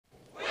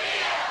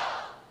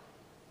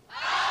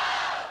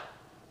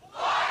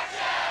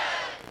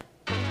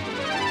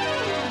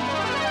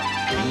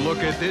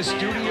at this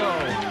studio,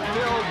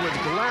 filled with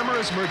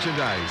glamorous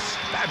merchandise,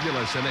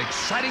 fabulous and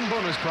exciting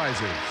bonus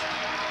prizes,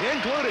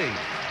 including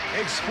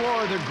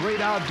explore the great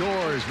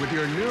outdoors with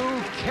your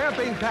new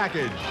camping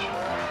package.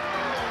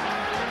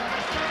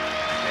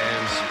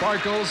 And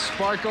sparkle,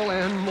 sparkle,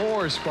 and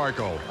more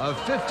sparkle, a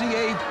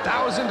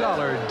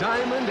 $58,000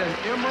 diamond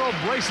and emerald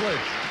bracelet.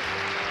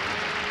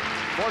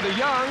 For the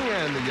young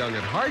and the young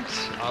at heart,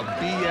 a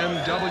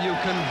BMW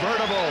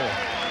convertible.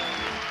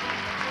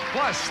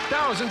 Plus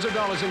thousands of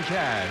dollars in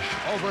cash,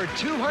 over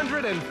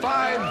 $205,000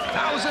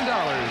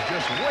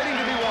 just waiting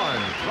to be won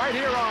right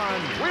here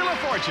on Wheel of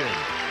Fortune.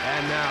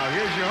 And now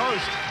here's your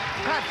host,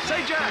 Pat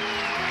Sajak.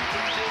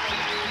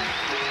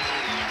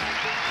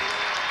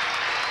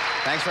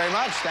 Thanks very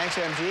much. Thanks,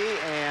 MG,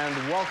 and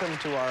welcome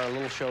to our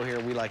little show here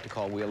we like to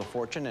call Wheel of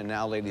Fortune. And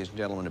now, ladies and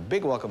gentlemen, a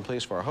big welcome,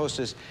 please, for our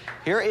hostess.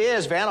 Here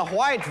is Vanna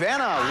White.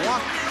 Vanna,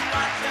 walk,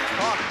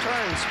 talk,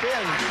 turn,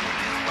 spin.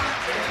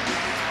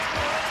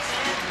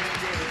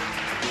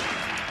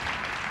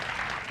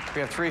 We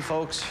have three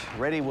folks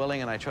ready,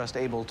 willing, and I trust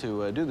able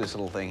to do this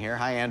little thing here.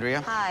 Hi, Andrea.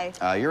 Hi.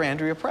 You're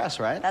Andrea Press,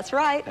 right? That's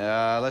right.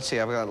 Let's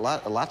see, I've got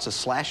lots of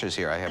slashes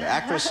here. I have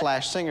actress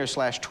slash singer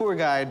slash tour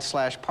guide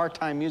slash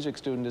part-time music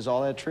student. Is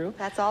all that true?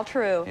 That's all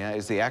true. Yeah,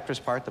 is the actress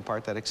part the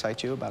part that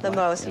excites you about the life?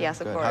 most? Yeah, yes,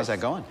 good. of course. How's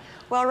that going?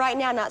 Well, right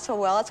now, not so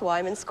well. That's why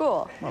I'm in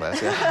school. Well,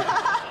 that's it.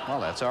 Well,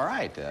 that's all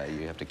right.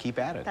 You have to keep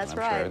at it. That's and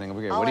I'm right. Sure everything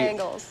will be good. All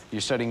angles. You're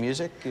studying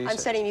music? I'm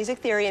studying music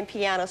theory and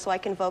piano so I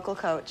can vocal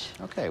coach.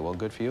 Okay, well,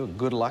 good for you.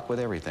 Good luck with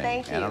everything.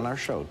 Thank you. And on our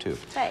show, too.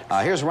 Thanks.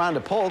 Here's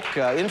Rhonda Polk,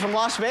 in from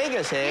Las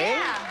Vegas, hey?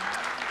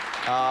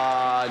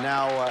 Yeah.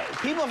 Now,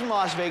 people from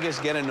Las Vegas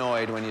get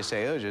annoyed when you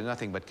say, oh, there's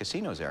nothing but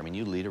casinos there. I mean,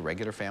 you lead a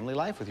regular family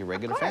life with your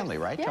regular family,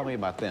 right? Yeah. Tell me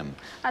about them.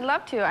 I'd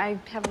love to. I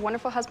have a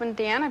wonderful husband,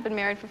 Dan. I've been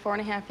married for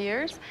 4.5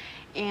 years.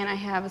 And I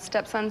have a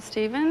stepson,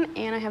 Stephen.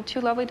 And I have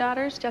two lovely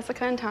daughters,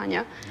 Jessica and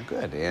Tanya.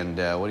 Good. And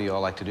what do you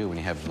all like to do when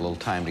you have a little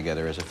time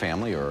together as a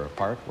family or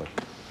apart? What?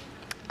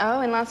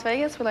 Oh, in Las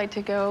Vegas, we like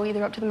to go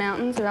either up to the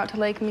mountains or out to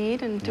Lake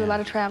Mead and do a lot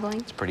of traveling.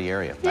 It's a pretty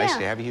area. Yeah. Nice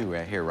to have you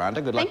here,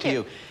 Rhonda. Good luck to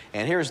you.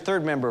 And here's the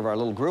third member of our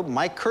little group,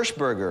 Mike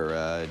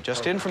Kirschberger,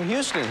 just in from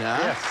Houston, huh?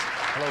 Yes.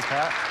 Hello,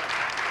 Pat.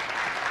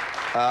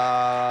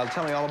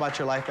 Tell me all about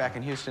your life back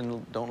in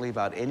Houston. Don't leave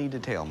out any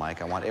detail,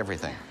 Mike. I want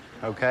everything.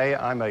 Okay,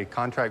 I'm a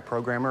contract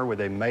programmer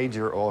with a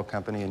major oil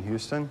company in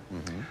Houston.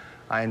 Mm-hmm.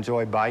 I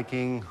enjoy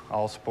biking,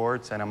 all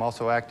sports, and I'm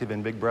also active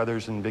in Big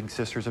Brothers and Big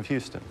Sisters of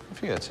Houston.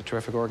 Yeah, it's a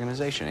terrific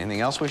organization.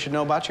 Anything else we should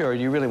know about you, or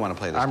do you really want to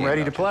play this game? I'm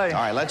ready to play.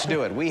 All right, let's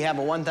do it. We have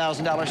a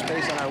 $1,000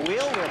 space on our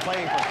wheel. We're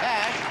playing for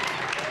cash.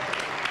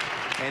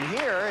 And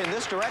here, in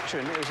this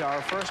direction, is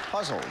our first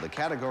puzzle. The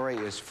category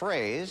is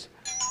phrase.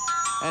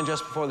 And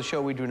just before the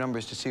show, we drew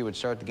numbers to see who would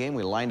start the game.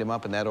 We lined them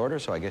up in that order,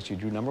 so I guess you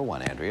drew number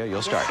one, Andrea.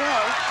 You'll start.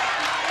 Yes,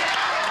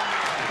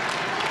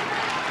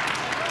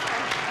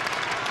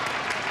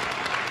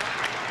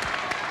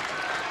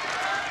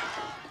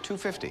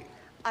 $250.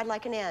 I'd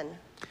like an N.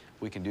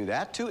 We can do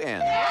that. 2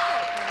 N.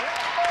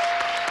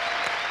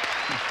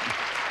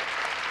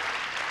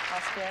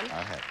 I'll spin. Go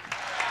ahead.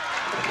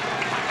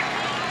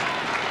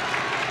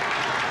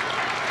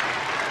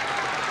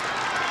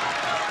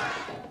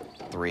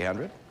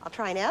 $300. I'll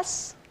try an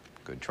S.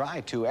 Good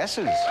try. 2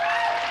 S's.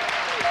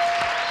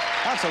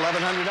 That's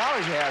 $1,100 you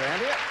have,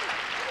 Andrea.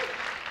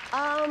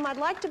 I'd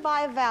like to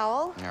buy a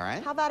vowel. All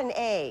right. How about an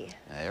A?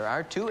 There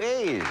are 2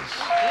 A's.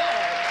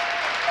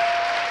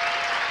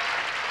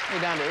 You're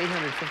down to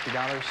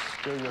 $850.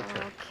 Still your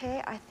turn.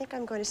 Okay, I think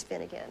I'm going to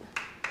spin again.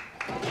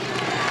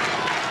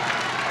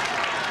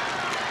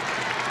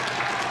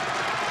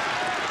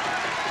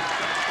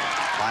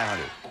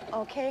 $500.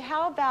 Okay,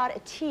 how about a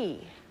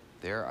T?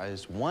 There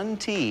is 1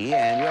 T,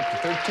 and you're up to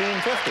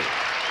 $1,350.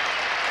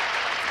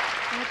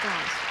 Oh,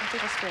 gosh, I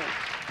think I'll spin.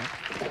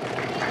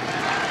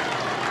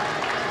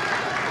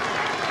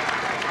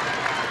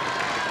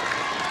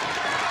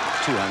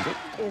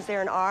 $200. Is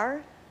there an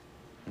R?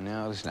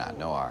 No, there's not.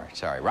 No R.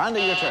 Sorry.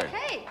 Rhonda, your turn.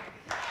 Okay.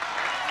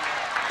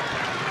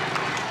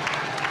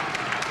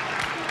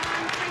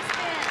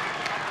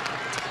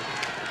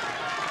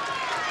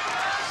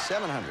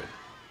 $700.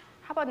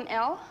 How about an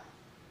L?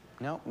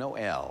 No, no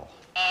L.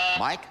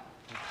 Mike?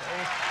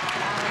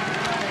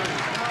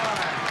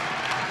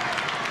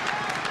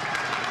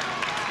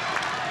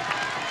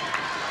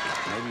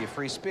 Maybe a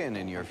free spin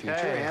in your future.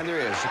 Okay. And there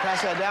is. You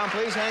pass that down,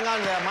 please. Hang on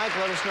to that, Mike.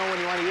 Let us know when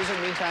you want to use it.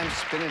 Meantime,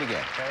 spin it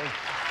again. Okay.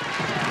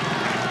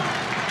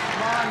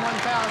 Come on,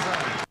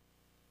 1,000.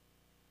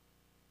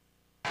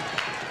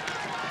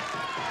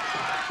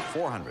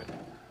 $400.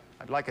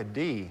 I'd like a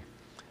D.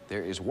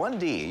 There is 1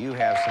 D. You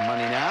have some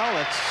money now.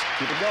 Let's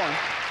keep it going.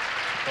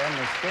 Okay, I'm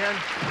gonna spin.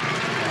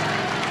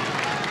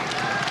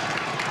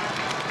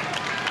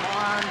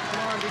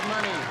 Come on, big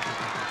money.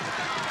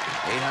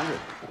 800.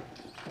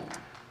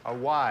 A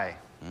Y.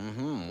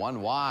 Mm-hmm,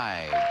 1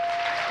 Y.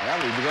 Well,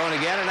 we'd be going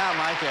again or not,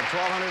 Mike? You have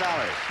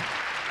 $1,200.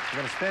 I'm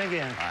gonna spin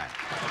again. All right.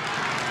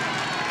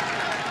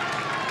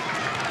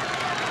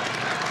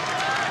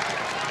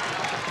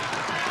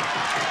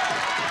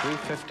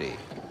 $350.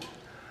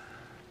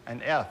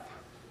 An F.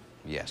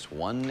 Yes,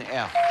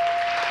 1F.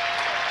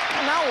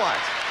 Well, now what?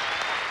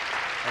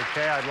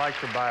 Okay, I'd like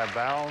to buy a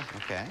vowel,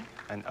 Okay.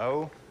 an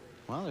O.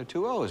 Well, there are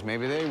 2 O's.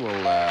 Maybe they will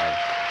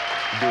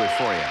do it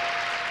for you.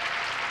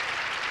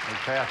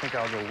 Okay, I think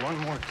I'll go one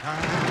more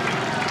time.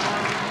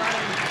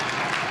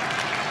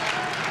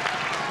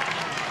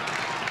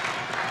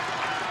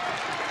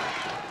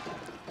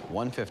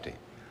 150.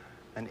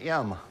 An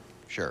M.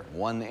 Sure,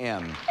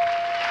 1M.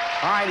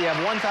 All right, you have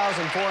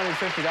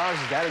 $1,450.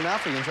 Is that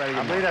enough, or you can try to get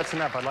I more? believe that's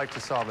enough. I'd like to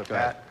solve it, Go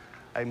ahead. Pat.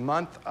 A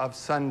month of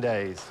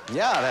Sundays.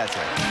 Yeah, that's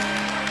it.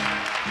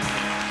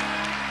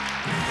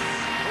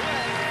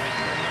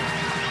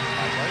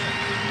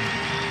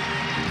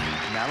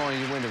 Not only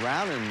do you win the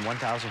round and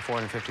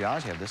 $1,450, you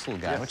have this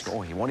little guy. Yes. Oh,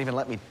 he won't even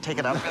let me take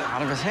it out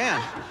of his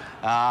hand.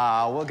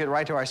 We'll get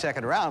right to our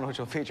second round, which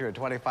will feature a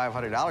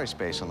 $2,500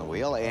 space on the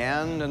wheel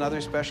and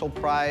another special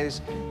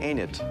prize, ain't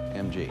it,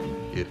 MG?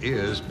 It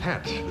is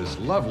Pet. This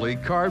lovely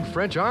carved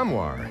French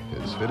armoire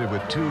is fitted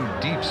with 2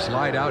 deep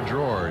slide-out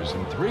drawers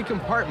and 3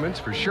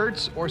 compartments for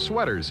shirts or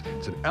sweaters.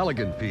 It's an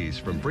elegant piece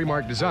from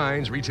Fremark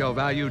Designs, retail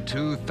value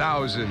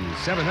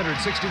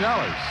 $2,760.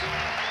 All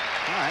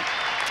right.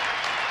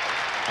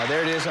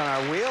 There it is on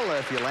our wheel.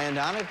 If you land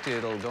on it,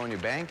 it'll go in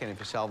your bank, and if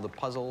you solve the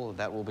puzzle,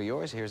 that will be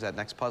yours. Here's that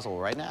next puzzle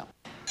right now.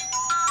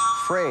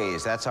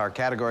 Phrase, that's our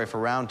category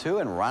for round 2,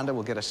 and Rhonda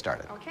will get us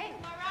started. Okay.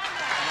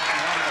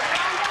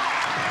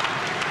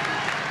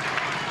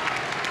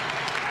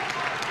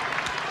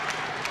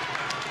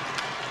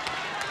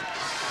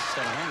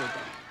 $700.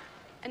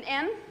 An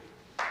N.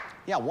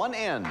 Yeah,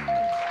 1N. A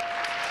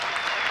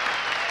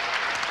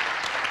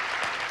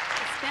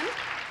spin.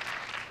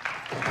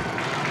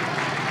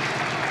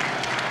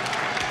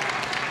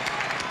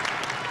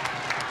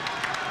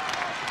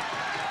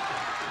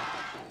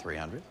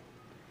 $300.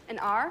 An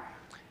R.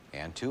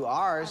 And 2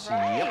 R's. All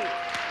right. Yep.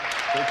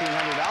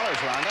 $1,300,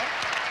 Rhonda.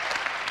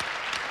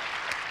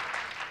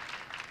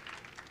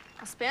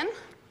 A spin.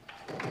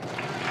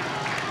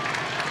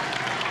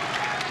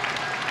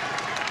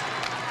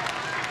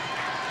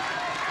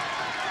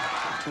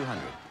 $200.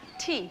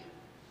 T.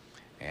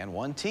 And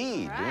 1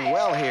 T. All Doing right.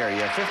 well here.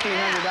 You have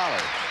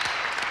 $1,500.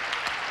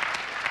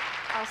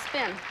 I'll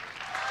spin.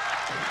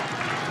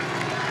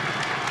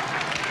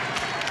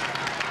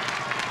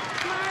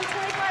 Come on,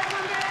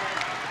 2,500.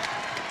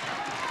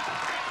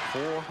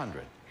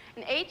 $400.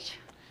 An H.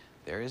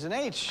 There is an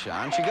H.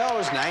 On she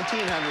goes.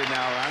 $1,900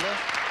 now, Rhonda.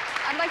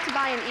 I'd like to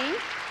buy an E.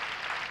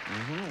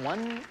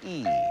 1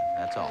 E.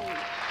 That's all.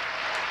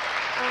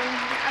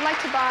 I'd like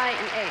to buy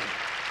an A.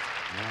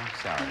 No,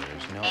 sorry,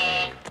 there's no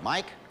A.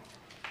 Mike?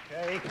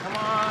 Okay, come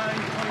on,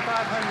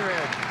 2,500.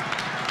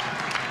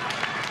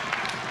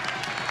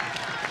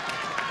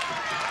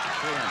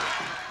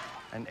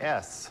 300. An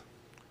S.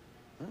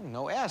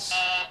 No S.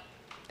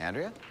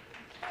 Andrea?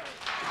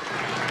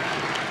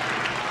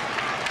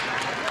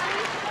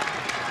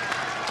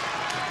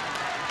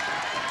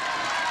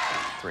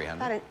 $300.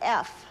 About an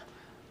F.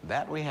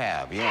 That we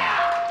have,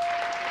 yeah.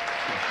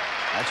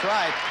 That's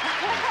right.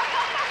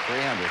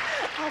 300.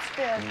 I'll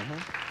spin.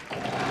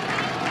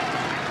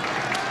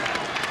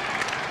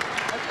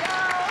 Let's go.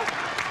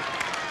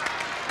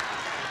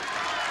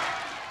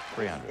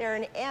 300. They're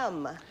an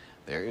M.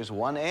 There is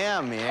 1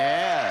 M,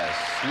 yes.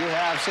 You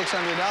have $600.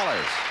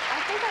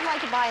 I think I'd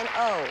like to buy an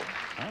O.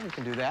 Well, we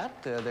can do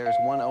that. There's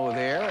 1 O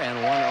there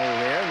and 1 O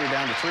there. You're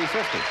down to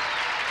 $350.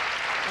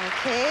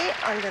 Okay,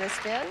 I'm going to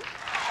spin.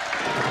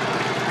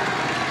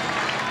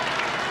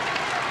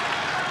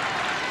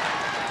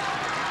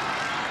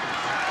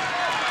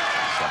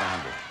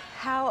 $700.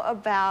 How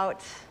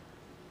about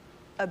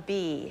a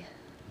B?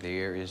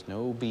 There is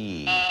no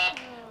B.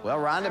 Well,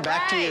 Rhonda,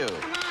 back to you.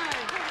 Come on.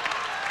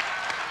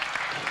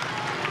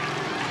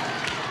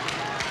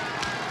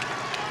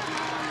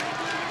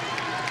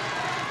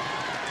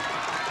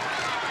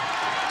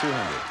 $200.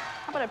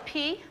 How about a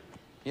P?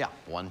 Yeah,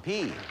 1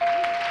 P.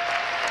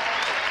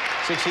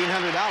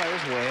 $1,600.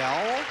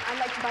 Well, I'd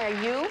like to buy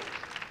a U.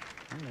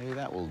 maybe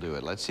that will do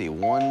it. Let's see,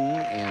 1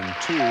 and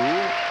 2. All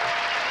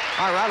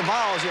right, round of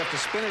balls. You have to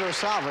spin it or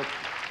solve it.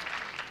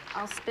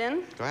 I'll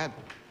spin. Go ahead.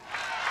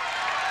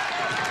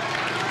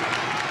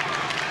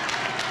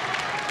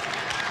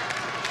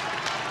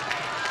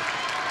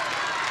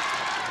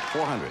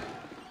 $400.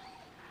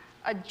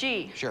 A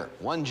G. Sure,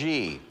 1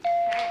 G.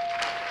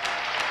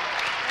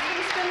 I'm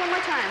going to spin one more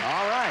time.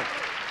 All right.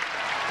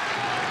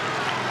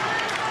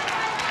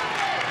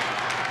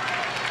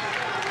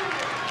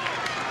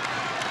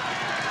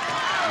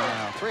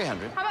 Now,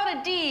 300. How about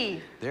a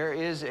D? There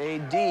is a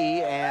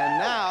D, and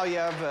now you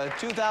have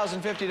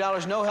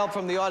 $2,050. No help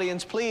from the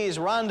audience, please.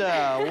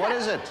 Rhonda, what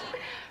is it?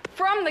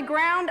 From the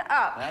ground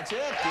up. That's it,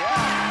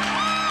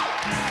 yeah.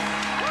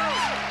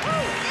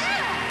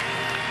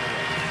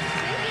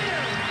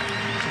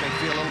 Does it make you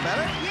feel a little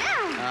better?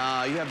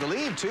 Yeah. You have the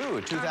lead,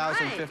 too.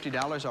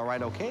 $2,050. All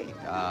right, okay.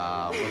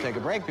 We'll take a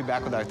break. Be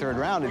back with our third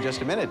round in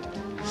just a minute.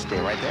 Stay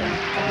right there.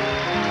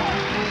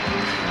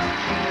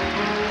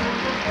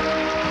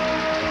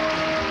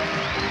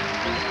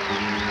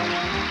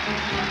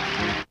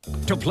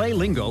 To play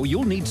lingo,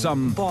 you'll need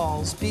some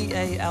balls.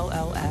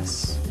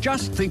 B-A-L-L-S.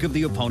 Just think of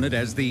the opponent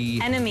as the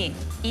enemy.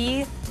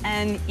 E-N-E-M-Y.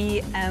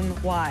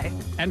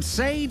 And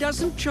say,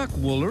 doesn't Chuck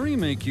Woolery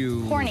make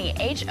you horny?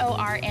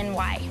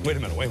 H-O-R-N-Y. Wait a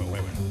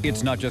minute.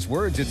 It's not just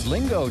words, it's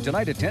lingo.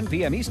 Tonight at 10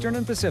 p.m. Eastern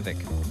and Pacific.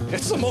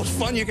 It's the most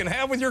fun you can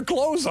have with your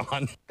clothes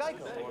on.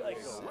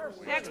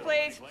 Next,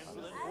 please.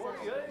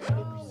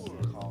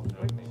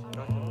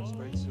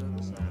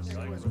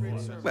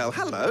 Well,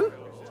 hello.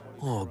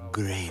 Oh,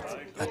 great.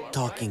 A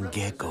talking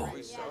gecko.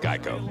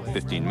 Geico.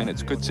 15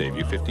 minutes could save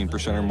you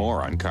 15% or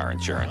more on car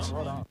insurance.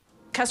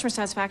 Customer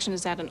satisfaction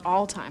is at an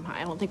all-time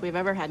high. I don't think we've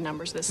ever had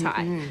numbers this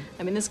high.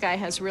 I mean, this guy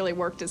has really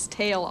worked his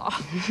tail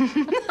off.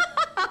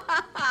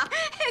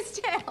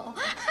 His tail.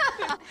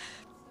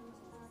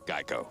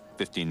 Geico.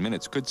 15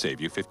 minutes could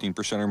save you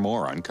 15% or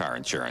more on car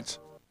insurance.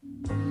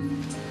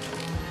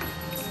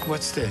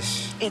 What's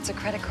this? It's a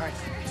credit card.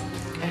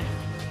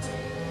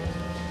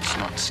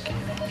 Smart skin.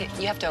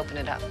 You have to open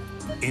it up.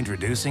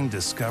 Introducing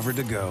Discover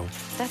to Go.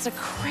 That's a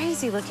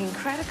crazy-looking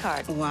credit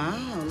card. Wow,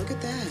 look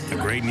at that. A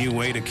great new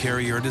way to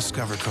carry your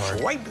Discover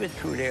card. Wipe it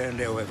through there and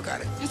there we've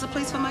got it. There's a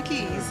place for my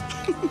keys.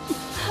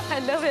 I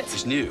love it.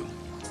 It's new.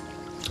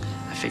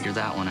 I figured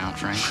that one out,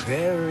 Frank.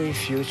 Very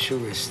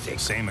futuristic.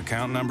 Same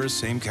account numbers,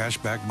 same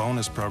cashback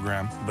bonus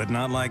program, but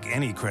not like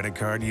any credit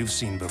card you've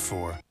seen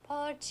before.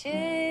 Part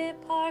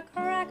chip, part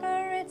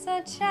cracker, it's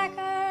a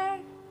checker.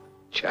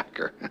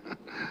 Checker.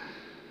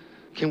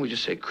 Can't we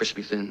just say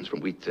crispy thins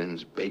from wheat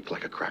thins, baked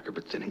like a cracker,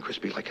 but thin and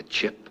crispy like a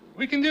chip?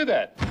 We can do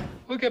that.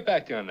 We'll get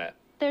back to you on that.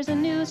 There's a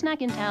new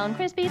snack in town,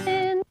 crispy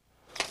thin.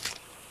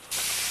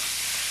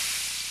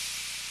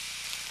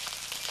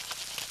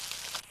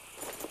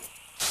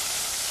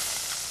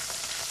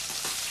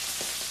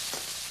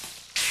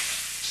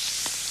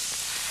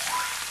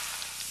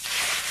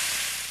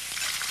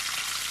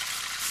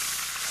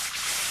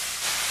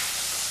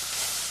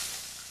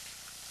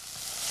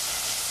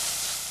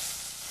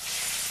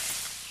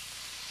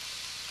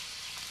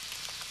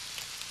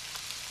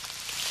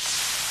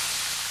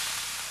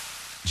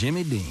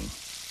 Jimmy Dean.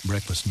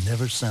 Breakfast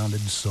never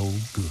sounded so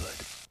good.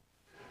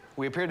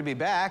 We appear to be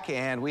back,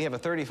 and we have a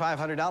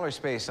 $3,500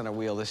 space on our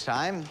wheel this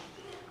time.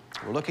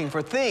 We're looking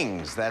for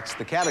things. That's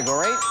the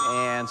category.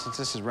 And since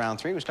this is round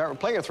 3, we start with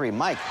player 3.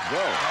 Mike, go.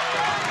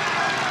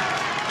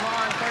 Come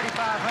on,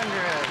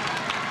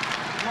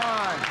 3,500. Come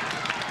on.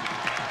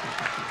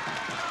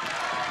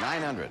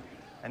 900.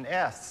 An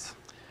S.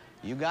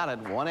 You got it.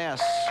 1 S.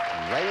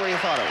 Right where you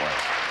thought it was.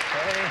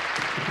 Okay.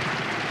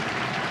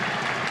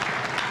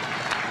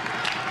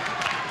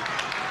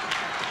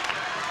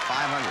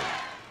 500.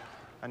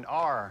 An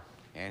R.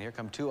 And here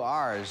come 2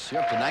 R's.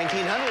 You're up to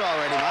 1,900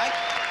 already, Mike.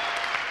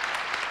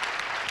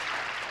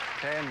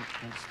 Okay,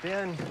 and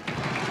spin.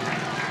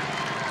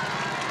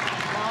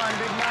 Come on,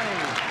 big money.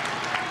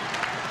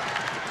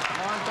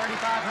 Come on,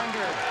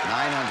 3,500.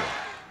 900.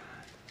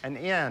 An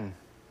N.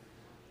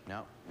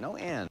 No, no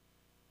N.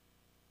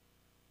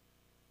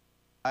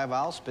 5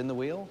 I'll spin the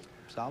wheel.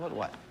 Solve it.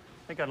 What? I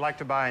think I'd like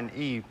to buy an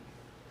E.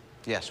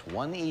 Yes,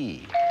 1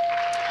 E.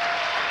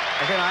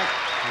 Okay, Mike.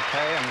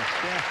 Okay, I'm gonna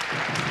spin.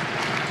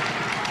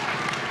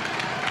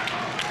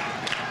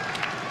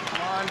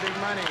 Come on, big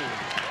money.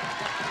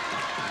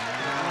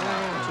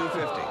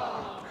 250.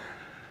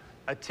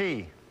 A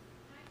T.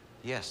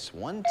 Yes,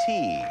 1 T.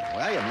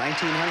 Well, you have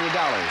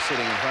 $1,900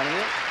 sitting in front of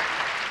you.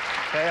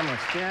 Okay, I'm gonna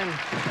spin.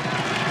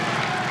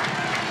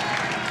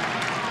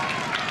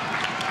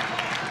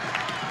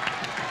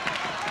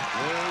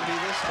 Maybe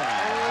this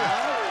time.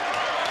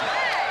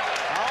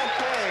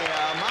 Okay,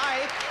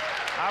 Mike.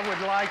 I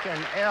would like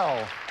an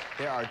L.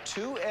 There are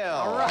 2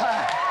 L's. All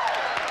right.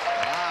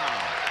 Wow.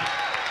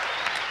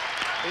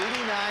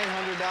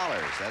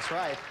 $8,900. That's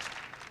right.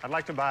 I'd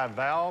like to buy a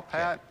vowel,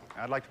 Pat.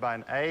 I'd like to buy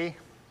an A.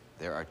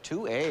 There are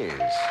 2 A's.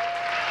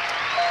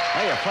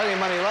 Well, you have plenty of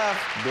money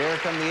left. There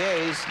come the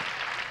A's.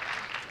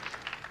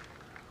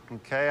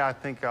 Okay, I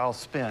think I'll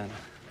spin.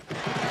 Come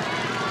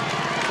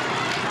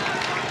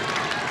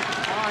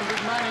on,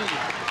 big money.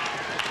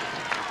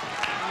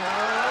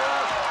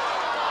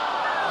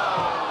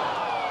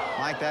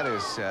 Mike,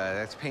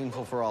 that's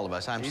painful for all of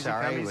us. I'm easy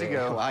sorry. Come, easy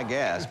go. Well, I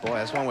guess. Boy,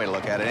 that's one way to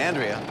look at it.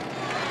 Andrea.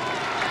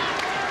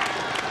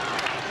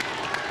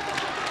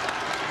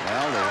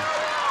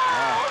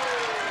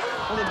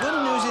 Well, the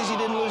good news is you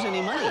didn't lose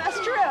any money. That's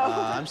true.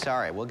 I'm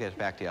sorry. We'll get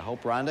back to you.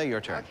 Hope, Rhonda,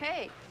 your turn.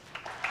 Okay.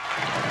 Come on,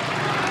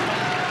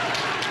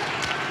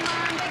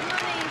 big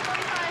money,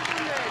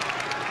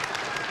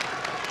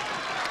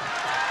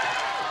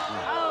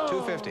 4,500. Oh.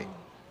 250.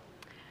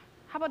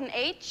 How about an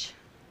H?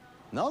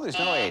 No, there's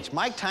no H.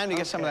 Mike, time to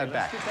get some of that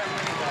back. Get that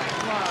money back.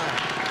 Come on.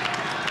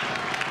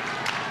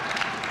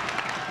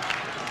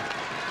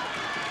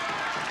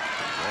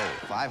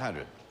 Whoa,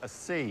 500. A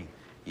C.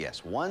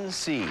 Yes, 1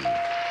 C.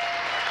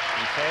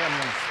 Okay, I'm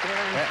gonna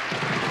spin.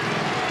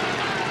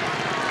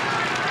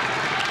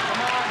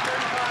 Come on,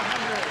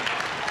 3,500.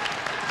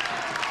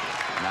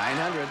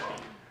 900.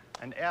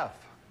 An F.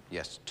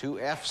 Yes, 2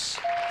 F's.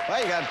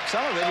 Well, you got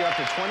some of it. You're up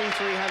to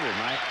 2,300,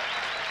 Mike.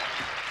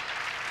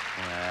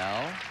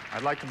 Well,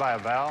 I'd like to buy a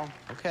vowel.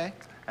 Okay.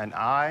 An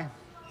I.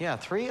 Yeah,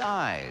 3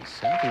 I's.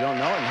 If you don't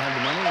know it and have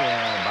the money,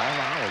 buy a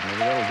vowel. Maybe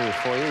that'll do it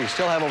for you. You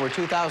still have over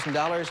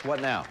 $2,000.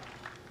 What now? I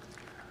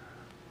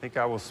think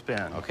I will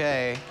spin.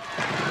 Okay.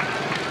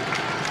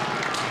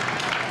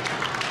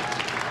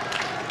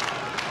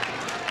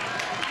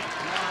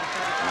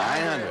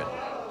 $900.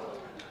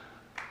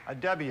 A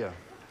W.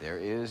 There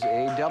is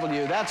a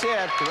W. That's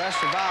it. The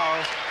rest are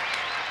vowels.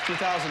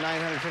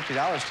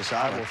 $2,950 to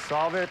solve I will it.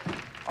 solve it.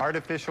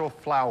 Artificial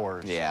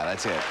flowers. Yeah,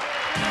 that's it.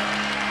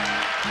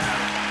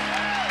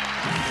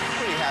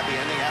 Pretty happy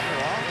ending after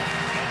all.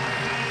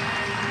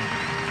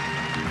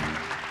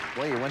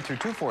 Well, you went through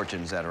 2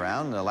 fortunes that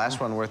round. The last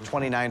one worth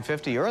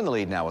 $2,950. You're in the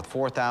lead now with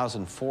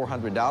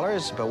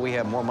 $4,400, but we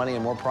have more money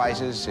and more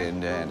prizes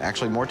and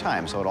actually more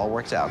time, so it all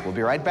works out. We'll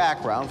be right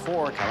back. Round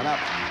 4 coming up.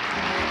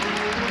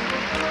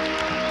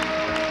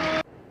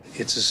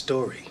 It's a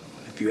story.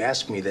 If you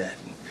ask me that,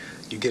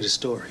 you get a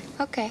story.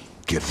 Okay.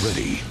 Get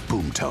ready.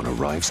 Boomtown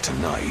arrives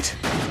tonight.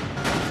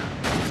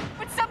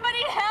 Would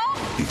somebody help?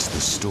 It's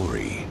the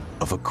story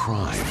of a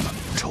crime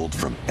told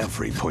from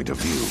every point of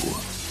view.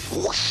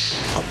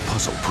 A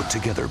puzzle put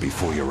together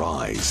before your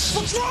eyes.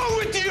 What's wrong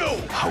with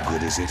you? How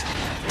good is it?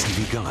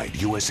 TV Guide,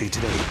 USA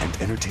Today,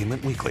 and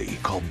Entertainment Weekly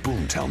call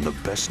Boomtown the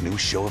best new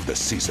show of the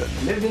season.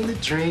 Living the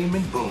dream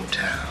in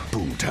Boomtown.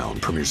 Boomtown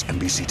premieres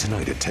NBC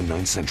tonight at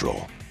 10/9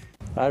 Central.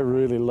 I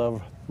really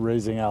love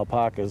raising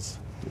alpacas.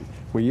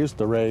 We used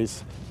to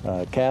raise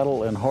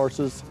cattle and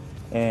horses,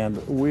 and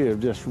we have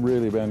just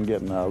really been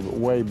getting a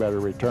way better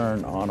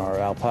return on our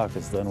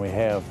alpacas than we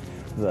have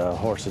the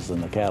horses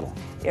and the cattle.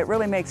 It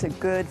really makes a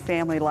good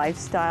family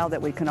lifestyle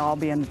that we can all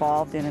be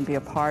involved in and be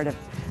a part of.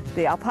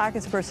 The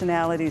alpacas'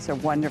 personalities are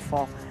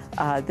wonderful.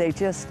 They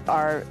just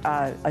are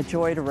a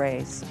joy to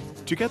raise.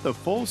 To get the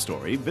full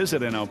story,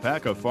 visit an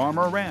alpaca farm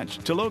or ranch.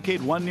 To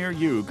locate one near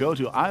you, go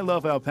to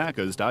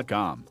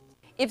ilovealpacas.com.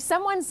 If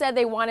someone said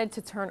they wanted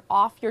to turn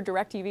off your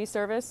DirecTV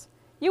service,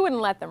 you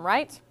wouldn't let them,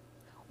 right?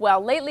 Well,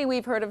 lately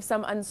we've heard of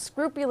some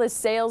unscrupulous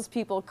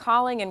salespeople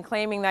calling and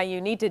claiming that you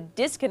need to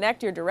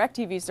disconnect your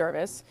DirecTV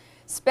service,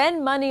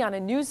 spend money on a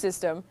new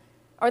system,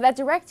 or that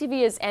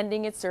DirecTV is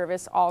ending its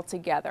service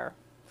altogether.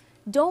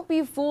 Don't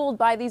be fooled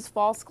by these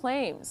false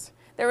claims.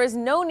 There is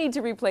no need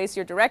to replace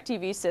your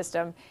DirecTV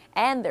system,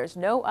 and there's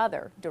no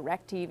other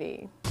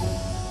DirecTV.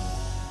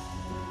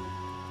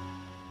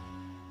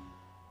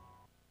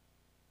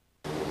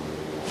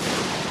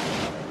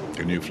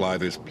 Can you fly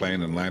this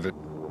plane and land it?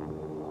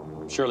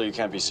 Surely you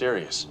can't be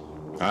serious.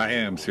 I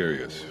am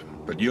serious,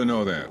 but you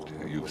know that.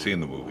 You've seen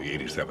the movie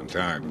 87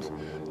 times.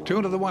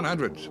 Tune to the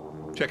 100s.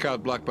 Check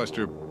out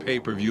Blockbuster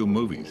pay-per-view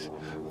movies.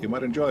 You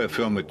might enjoy a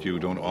film that you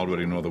don't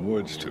already know the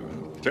words to.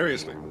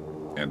 Seriously.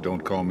 And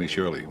don't call me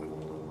Shirley.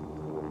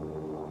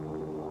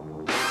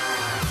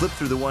 Flip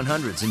through the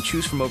 100s and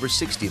choose from over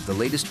 60 of the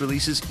latest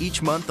releases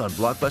each month on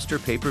Blockbuster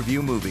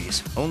pay-per-view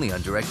movies, only on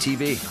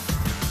DirecTV.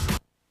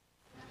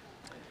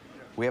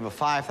 We have a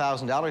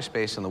 $5,000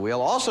 space on the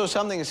wheel. Also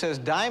something that says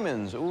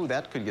diamonds. Ooh,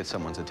 that could get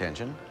someone's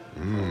attention.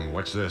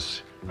 What's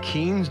this?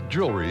 Keen's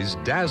Jewelry's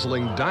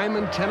dazzling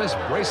diamond tennis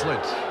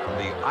bracelet from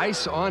the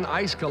Ice on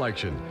Ice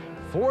collection.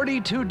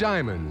 42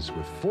 diamonds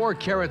with 4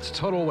 carats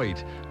total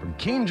weight. From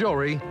Keen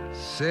Jewelry,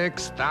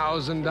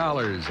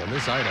 $6,000 on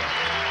this item.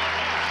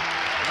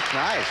 That's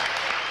nice.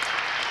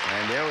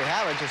 And there we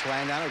have it. Just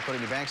land down it, put it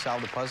in your bank,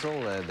 solve the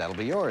puzzle. That'll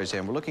be yours.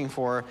 And we're looking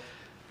for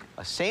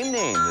a same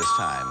name this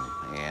time.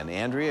 And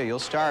Andrea, you'll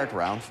start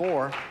round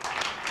 4. And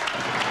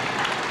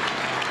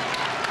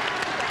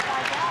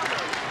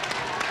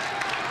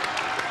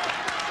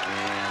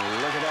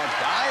look at that.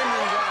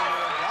 Diamonds,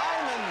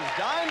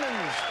 Andrea.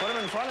 Diamonds. Put them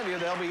in front of you.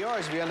 They'll be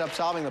yours if you end up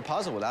solving the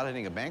puzzle without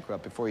hitting a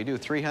bankrupt. Before you do,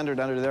 300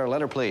 under there.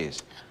 Letter,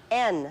 please.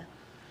 N.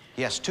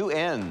 Yes, 2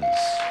 N's.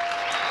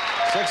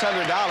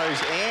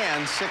 $600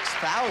 and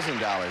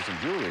 $6,000 in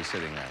jewelry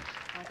sitting there.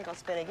 I think I'll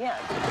spin again.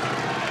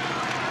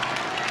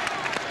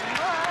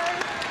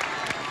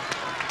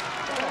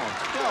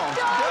 Don't.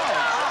 Oh,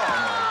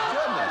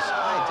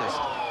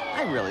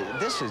 my goodness.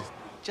 This is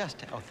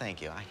just, oh,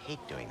 thank you. I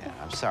hate doing that.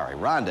 I'm sorry.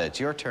 Rhonda, it's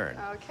your turn.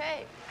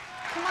 Okay.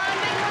 Come on,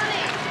 big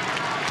money.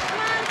 Come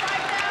on,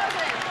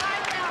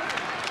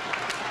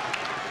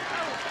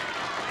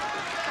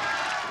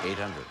 5,000.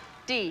 800.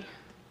 D.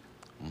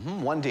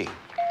 1D.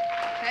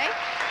 Okay.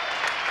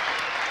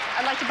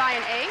 I'd like to buy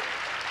an A.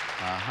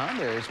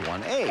 There's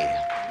 1A.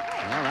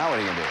 Well, now what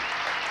are you going to do?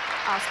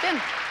 I'll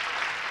spin.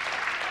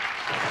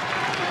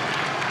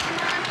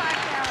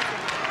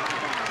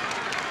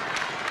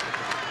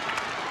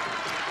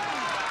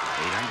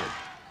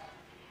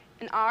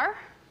 An R?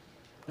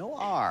 No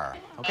R.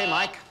 Okay,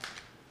 Mike.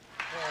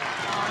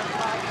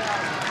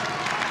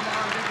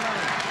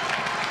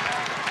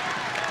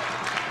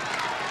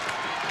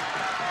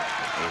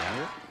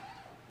 800.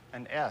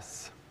 An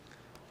S.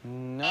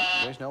 No,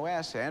 there's no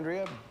S.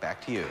 Andrea,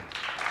 back to you.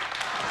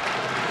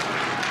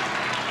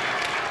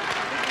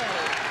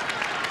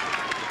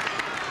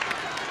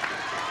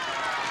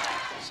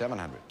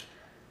 $700.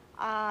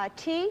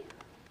 T?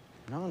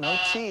 No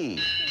T.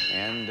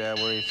 And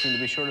we seem to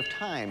be short of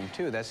time,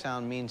 too. That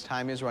sound means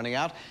time is running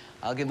out.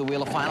 I'll give the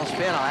wheel a final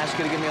spin. I'll ask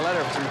you to give me a letter.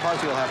 If it's in the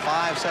puzzle, you'll have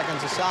 5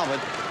 seconds to solve it.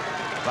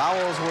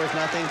 Vowels worth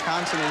nothing,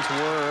 consonants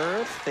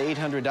worth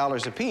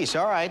 $800 apiece.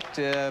 All right,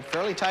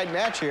 fairly tight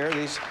match here.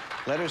 These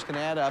letters can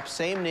add up.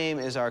 Same name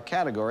is our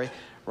category.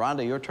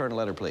 Rhonda, your turn.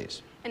 Letter,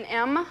 please. An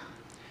M.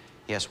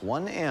 Yes,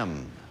 1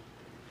 M.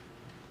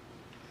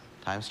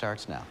 Time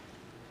starts now.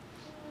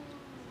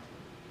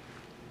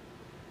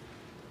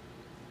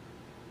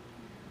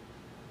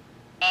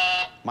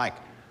 Mike.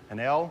 An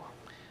L.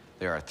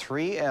 There are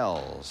 3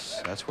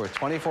 L's. That's worth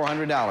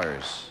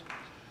 $2,400.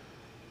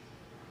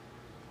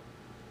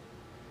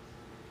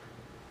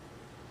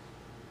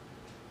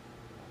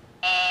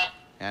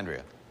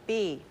 Andrea.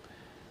 B.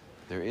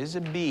 There is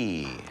a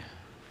B.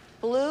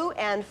 Blue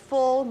and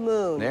full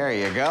moon. There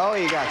you go.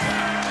 You got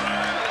that.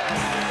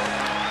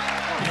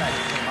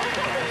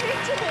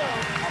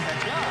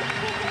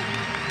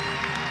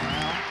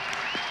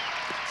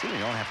 See, you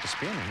don't have to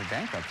spin and you're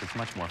bankrupt. It's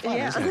much more fun,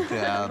 isn't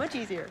it? Much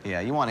easier. Yeah,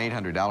 you won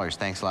 $800.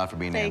 Thanks a lot for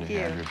being Thank you.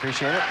 Andrea.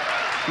 Appreciate it.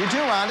 You too,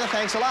 Rhonda.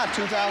 Thanks a lot.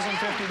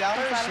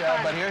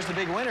 $2,050. But here's the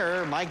big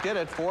winner. Mike did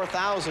it.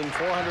 $4,400.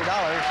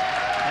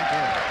 Thank you.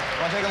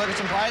 Want to take a look at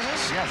some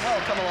prizes? Yes. Well,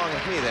 come along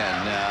with me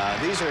then.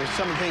 These are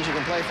some of the things you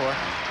can play for.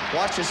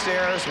 Watch the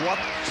stairs, watch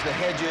the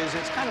hedges.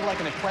 It's kind of like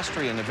an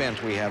equestrian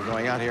event we have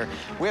going on here.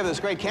 We have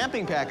this great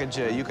camping package.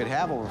 You could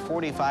have over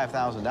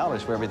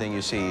 $45,000 for everything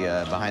you see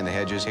behind the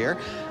hedges here.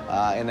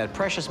 And that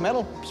precious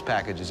metals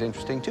package is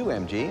interesting too,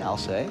 MG, I'll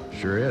say.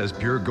 Sure is.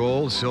 Pure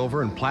gold,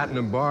 silver, and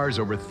platinum bars,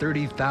 over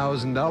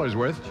 $30,000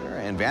 worth. Sure,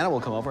 and Vanna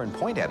will come over and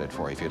point at it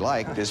for you if you'd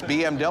like. This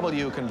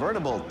BMW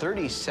convertible,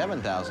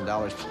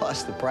 $37,000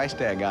 plus the price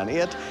tag on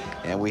it.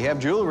 And we have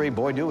jewelry.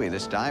 Boy, do we.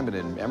 This diamond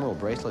and emerald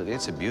bracelet,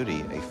 it's a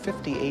beauty. A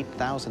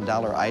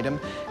 $58,000 item.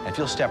 And if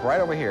you'll step right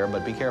over here,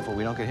 but be careful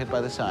we don't get hit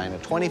by the sign, a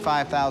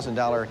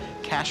 $25,000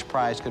 cash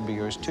prize could be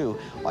yours too.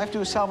 All I have to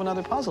do is solve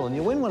another puzzle and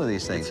you win one of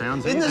these things.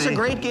 Sounds Isn't this easy. a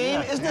great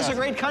game? Yes, Isn't this a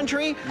great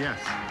country? Yes.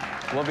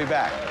 We'll be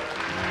back.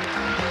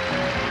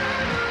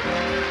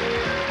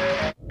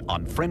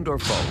 On Friend or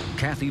Foe,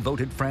 Kathy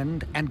voted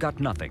friend and got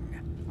nothing.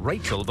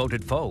 Rachel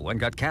voted foe and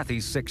got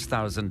Kathy's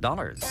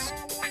 $6,000.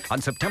 On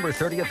September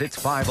 30th, it's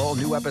 5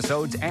 all-new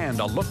episodes and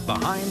a look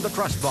behind the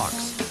trust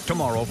box.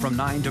 Tomorrow from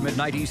 9 to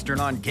midnight Eastern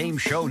on Game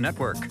Show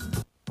Network.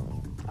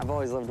 I've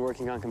always loved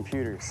working on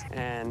computers,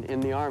 and in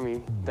the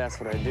Army, that's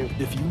what I do.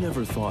 If you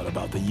never thought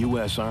about the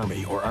U.S.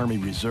 Army or Army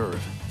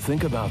Reserve,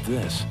 think about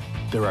this.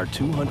 There are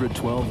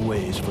 212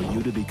 ways for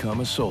you to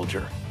become a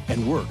soldier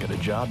and work at a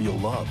job you'll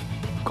love.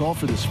 Call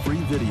for this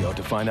free video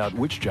to find out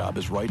which job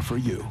is right for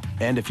you.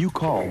 And if you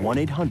call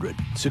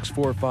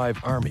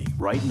 1-800-645-ARMY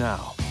right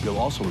now, you'll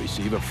also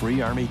receive a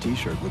free Army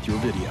t-shirt with your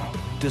video.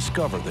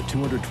 Discover the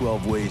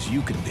 212 ways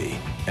you can be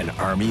an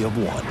Army of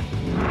One.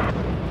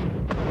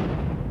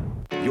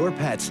 Your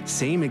pet's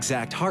same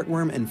exact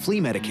heartworm and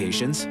flea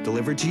medications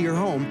delivered to your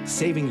home,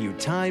 saving you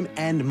time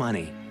and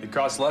money. It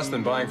costs less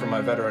than buying from my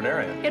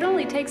veterinarian. It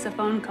only takes a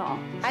phone call.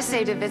 I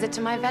saved a visit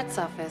to my vet's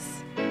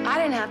office. I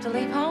didn't have to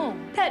leave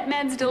home. Pet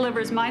Meds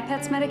delivers my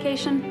pet's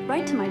medication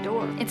right to my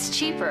door. It's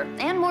cheaper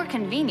and more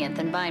convenient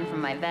than buying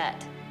from my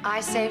vet. I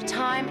save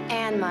time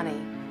and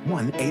money.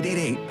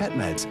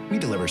 1-888-PET-MEDS. We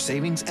deliver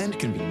savings and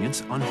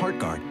convenience on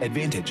HeartGuard,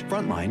 Advantage,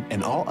 Frontline,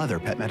 and all other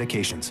pet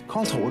medications.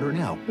 Call to order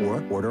now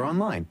or order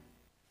online.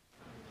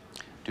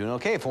 Doing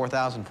okay,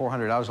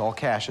 $4,400, all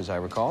cash as I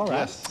recall, right?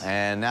 Yes.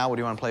 And now what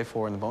do you want to play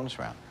for in the bonus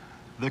round?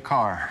 The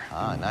car.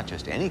 Ah, not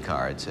just any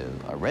car, it's a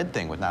red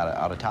thing with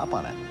not a top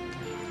on it.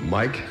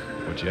 Mike,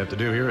 what you have to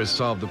do here is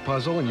solve the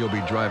puzzle and you'll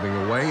be driving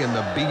away in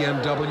the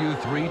BMW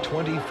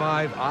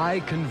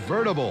 325i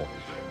convertible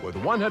with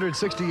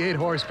 168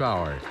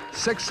 horsepower,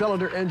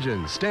 6-cylinder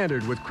engine,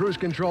 standard with cruise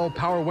control,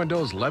 power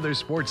windows, leather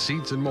sports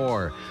seats, and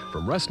more.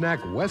 From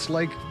Rusnack,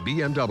 Westlake,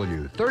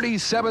 BMW,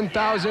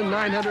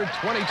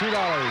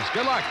 $37,922.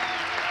 Good luck.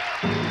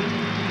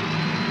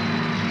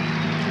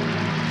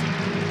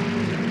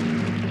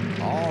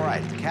 All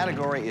right, the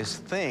category is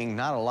thing.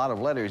 Not a lot of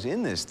letters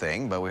in this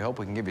thing, but we hope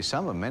we can give you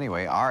some of them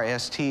anyway.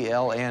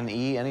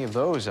 R-S-T-L-N-E, any of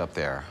those up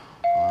there?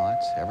 Well,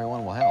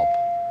 everyone will help.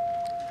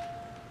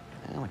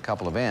 And a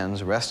couple of N's.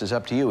 The rest is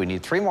up to you. We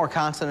need 3 more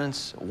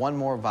consonants, 1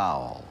 more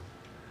vowel.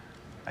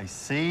 A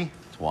C.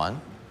 It's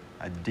 1.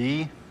 A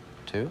D.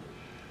 2.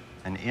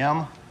 An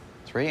M.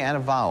 3, and a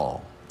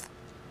vowel.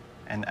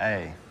 An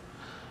A.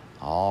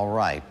 All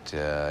right.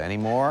 Any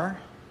more?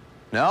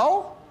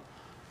 No?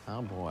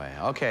 Oh, boy.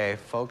 Okay,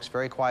 folks,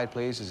 very quiet,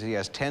 please, as he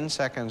has 10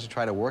 seconds to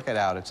try to work it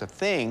out. It's a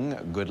thing.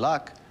 Good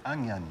luck.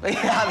 Onion.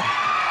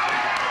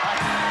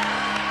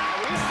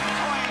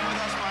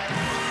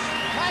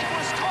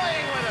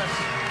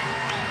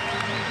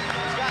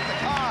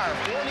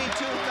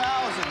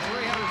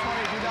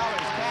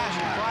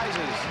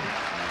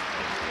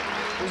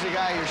 Who's the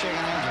guy you're shaking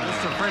hands with? This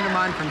is a friend of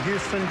mine from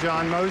Houston,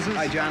 John Moses.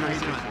 Hi, John. How you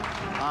doing?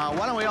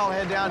 Why don't we all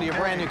head down to your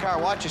brand new car?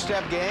 Watch your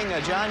step, gang.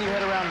 John, you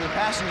head around to the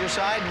passenger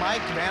side.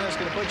 Mike, Vanna's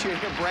going to put you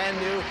in your brand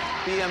new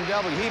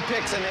BMW. He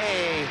picks an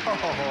A.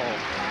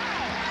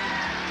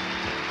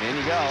 In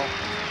you go.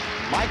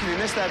 Mike, if you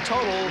missed that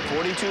total,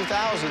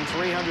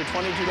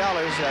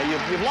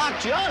 $42,322, you've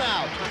locked John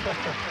out.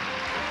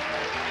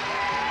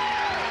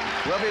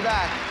 We'll be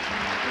back.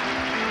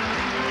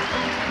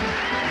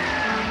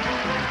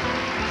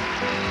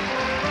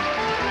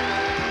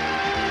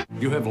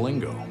 You have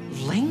lingo.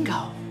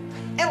 Lingo?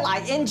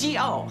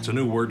 L-I-N-G-O. It's a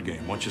new word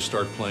game. Once you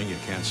start playing, you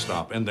can't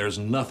stop. And there's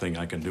nothing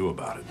I can do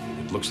about it.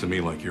 It looks to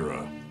me like you're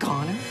a...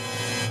 Goner?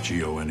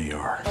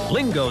 G-O-N-E-R.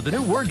 Lingo, the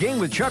new word game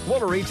with Chuck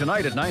Woolery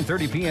tonight at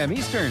 9:30 p.m.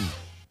 Eastern.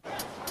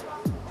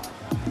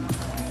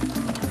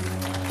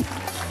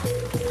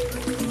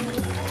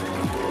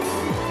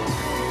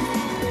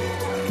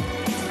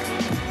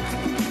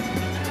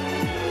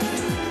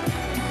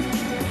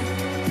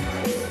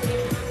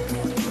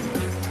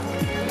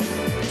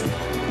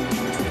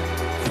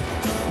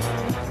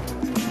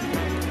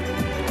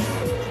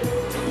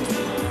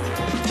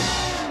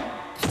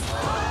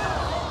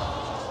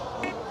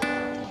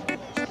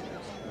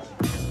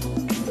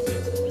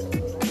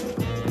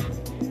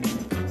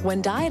 When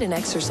diet and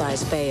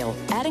exercise fail,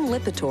 adding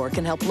Lipitor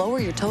can help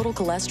lower your total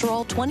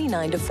cholesterol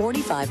 29 to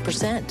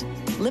 45%.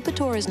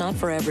 Lipitor is not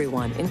for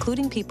everyone,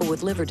 including people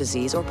with liver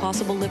disease or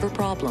possible liver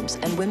problems,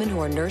 and women who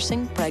are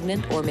nursing,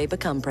 pregnant, or may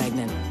become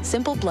pregnant.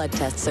 Simple blood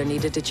tests are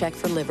needed to check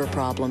for liver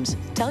problems.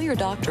 Tell your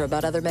doctor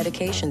about other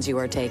medications you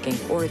are taking,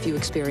 or if you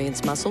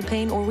experience muscle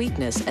pain or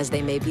weakness, as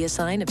they may be a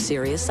sign of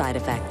serious side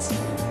effects.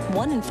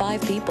 1 in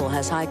 5 people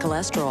has high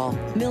cholesterol.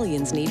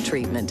 Millions need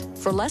treatment.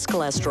 For less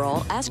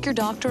cholesterol, ask your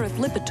doctor if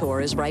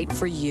Lipitor is right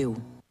for you.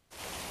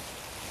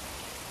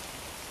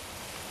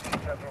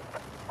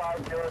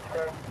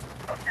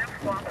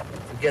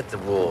 Forget the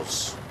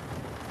rules.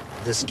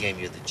 This game,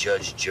 you're the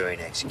judge, jury,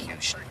 and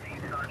executioner.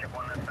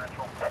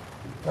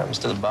 What happens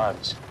to the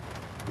bodies?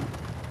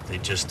 They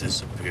just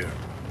disappear.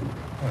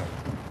 Huh.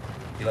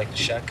 You like the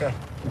shotgun?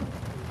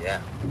 Yeah.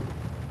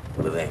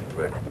 But they ain't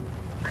pretty.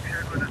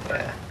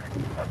 Yeah.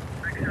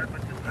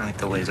 I like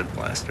the laser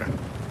blaster.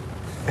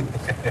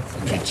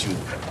 Get you.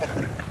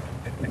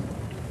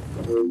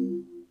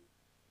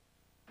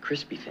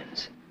 Crispy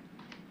Thins.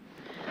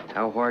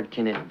 How hard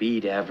can it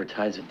be to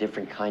advertise a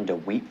different kind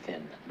of wheat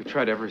thin? We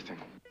tried everything.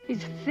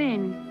 It's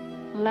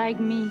thin, like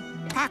me.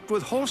 Packed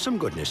with wholesome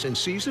goodness and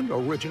seasoned,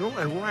 original,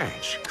 and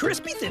ranch.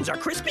 Crispy Thins are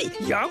crispy.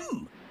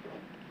 Yum!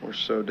 We're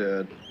so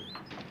dead.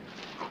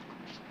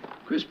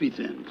 Crispy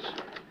Thins.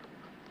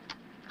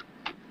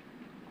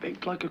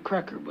 Baked like a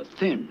cracker, but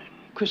thin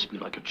and crispy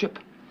like a chip.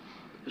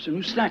 There's a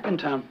new snack in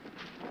town.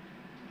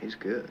 He's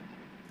good.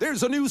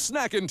 There's a new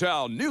snack in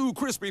town, new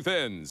Crispy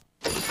Thins.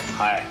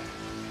 Hi.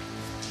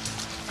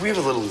 We have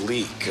a little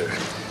leak or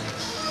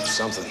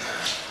something.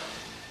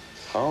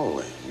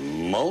 Holy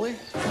moly.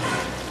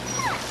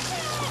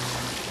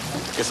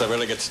 Guess I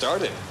better get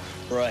started.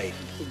 Right.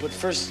 But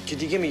first, could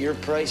you give me your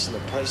price and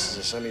the prices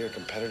of some of your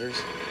competitors?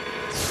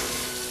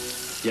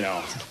 You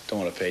know, don't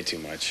want to pay too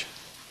much.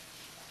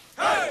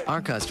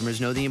 Our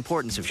customers know the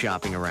importance of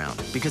shopping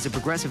around, because at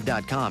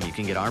Progressive.com you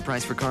can get our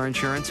price for car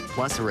insurance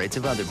plus the rates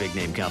of other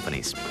big-name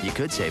companies. You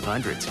could save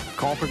hundreds.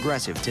 Call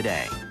Progressive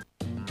today.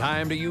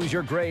 Time to use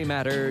your gray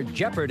matter.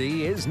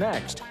 Jeopardy is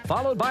next,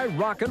 followed by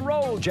Rock and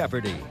Roll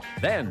Jeopardy.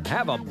 Then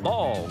have a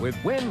ball with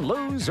win,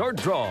 lose, or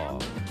draw.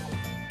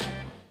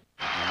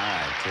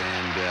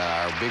 And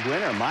our big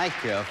winner, Mike,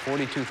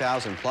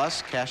 42,000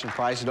 plus, cash and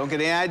prizes. Don't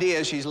get any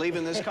ideas. She's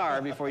leaving this car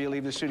before you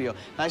leave the studio.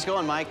 Nice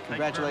going, Mike.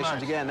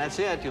 Congratulations again. That's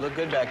it. You look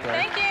good back there.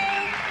 Thank you.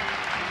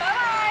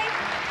 Bye-bye.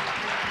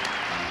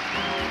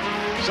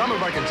 Some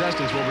of our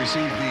contestants will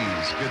receive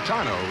these.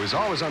 Gaetano is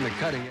always on the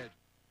cutting edge.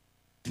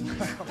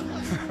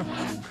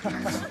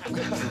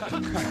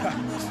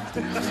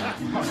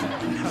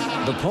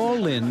 The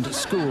Paul Lind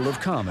School of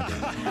Comedy.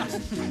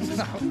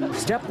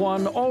 Step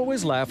 1,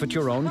 always laugh at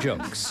your own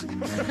jokes.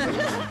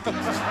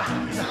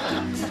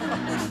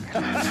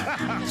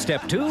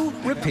 Step 2,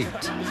 repeat.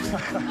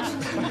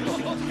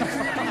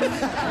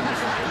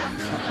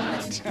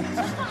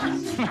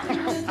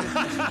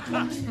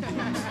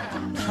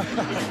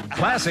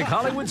 Classic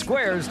Hollywood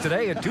Squares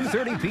today at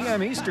 2:30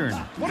 p.m. Eastern.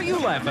 What are you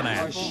laughing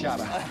at? Shut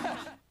up.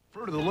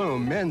 Fruit of the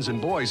Loom men's and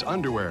boys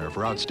underwear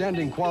for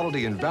outstanding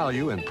quality and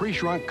value and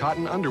pre-shrunk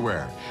cotton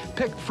underwear.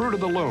 Pick Fruit of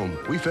the Loom.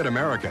 We fit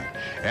America.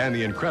 And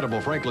the incredible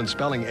Franklin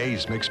Spelling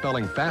Ace makes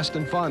spelling fast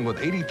and fun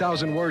with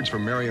 80,000 words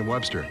from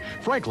Merriam-Webster.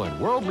 Franklin,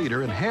 world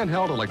leader in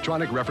handheld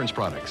electronic reference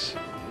products.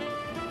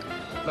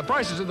 The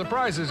prices of the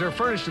prizes are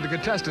furnished to the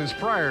contestants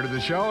prior to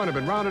the show and have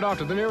been rounded off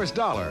to the nearest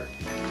dollar.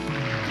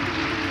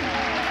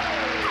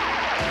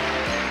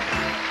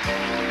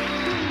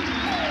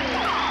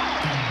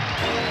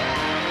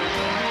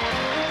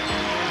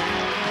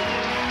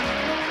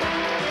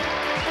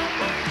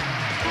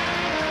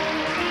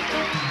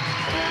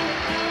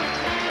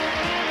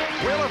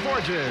 Wheel of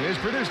Fortune is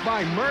produced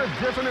by Merv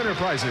Griffin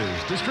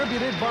Enterprises,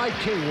 distributed by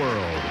King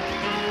World.